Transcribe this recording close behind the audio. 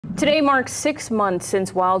Today marks 6 months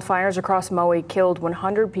since wildfires across Maui killed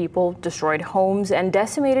 100 people, destroyed homes, and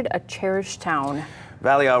decimated a cherished town.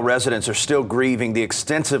 Valley Isle residents are still grieving the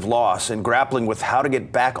extensive loss and grappling with how to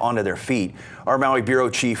get back onto their feet. Our Maui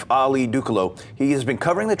Bureau Chief Ali Ducalo, he has been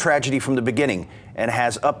covering the tragedy from the beginning and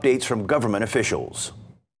has updates from government officials.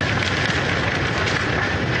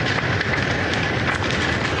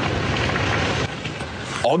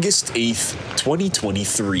 August 8th,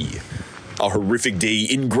 2023. A horrific day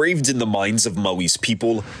engraved in the minds of Maui's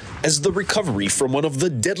people as the recovery from one of the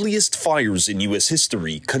deadliest fires in U.S.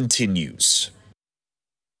 history continues.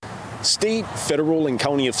 State, federal, and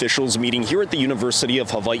county officials meeting here at the University of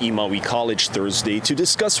Hawaii Maui College Thursday to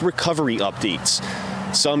discuss recovery updates.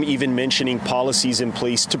 Some even mentioning policies in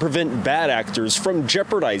place to prevent bad actors from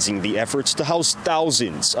jeopardizing the efforts to house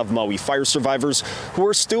thousands of Maui fire survivors who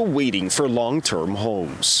are still waiting for long-term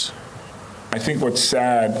homes. I think what's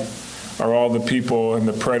sad are all the people and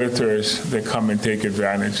the predators that come and take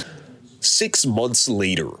advantage. 6 months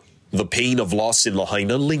later, the pain of loss in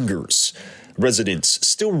Lahaina lingers. Residents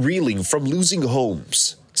still reeling from losing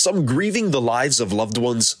homes, some grieving the lives of loved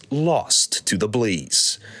ones lost to the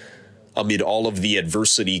blaze. Amid all of the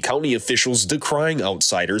adversity, county officials decrying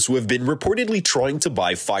outsiders who have been reportedly trying to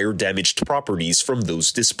buy fire-damaged properties from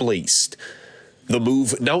those displaced. The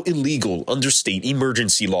move now illegal under state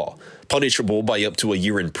emergency law, punishable by up to a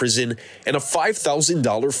year in prison and a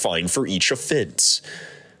 $5,000 fine for each offense.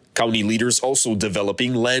 County leaders also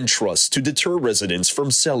developing land trusts to deter residents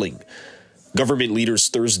from selling. Government leaders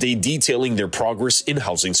Thursday detailing their progress in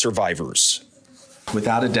housing survivors.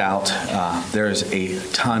 Without a doubt, there is a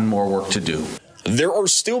ton more work to do. There are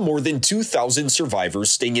still more than 2,000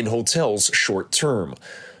 survivors staying in hotels short term.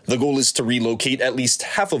 The goal is to relocate at least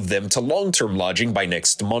half of them to long-term lodging by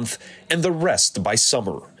next month and the rest by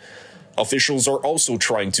summer. Officials are also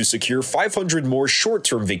trying to secure 500 more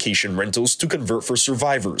short-term vacation rentals to convert for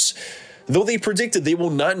survivors, though they predicted they will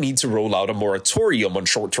not need to roll out a moratorium on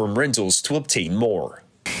short-term rentals to obtain more.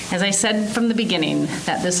 As I said from the beginning,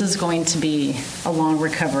 that this is going to be a long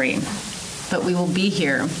recovery, but we will be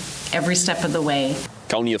here every step of the way.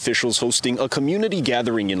 County officials hosting a community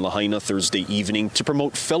gathering in Lahaina Thursday evening to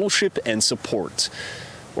promote fellowship and support.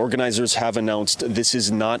 Organizers have announced this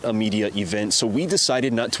is not a media event, so we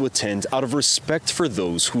decided not to attend out of respect for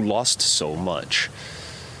those who lost so much.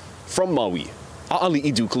 From Maui,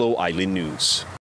 Ali Ducalo, Island News.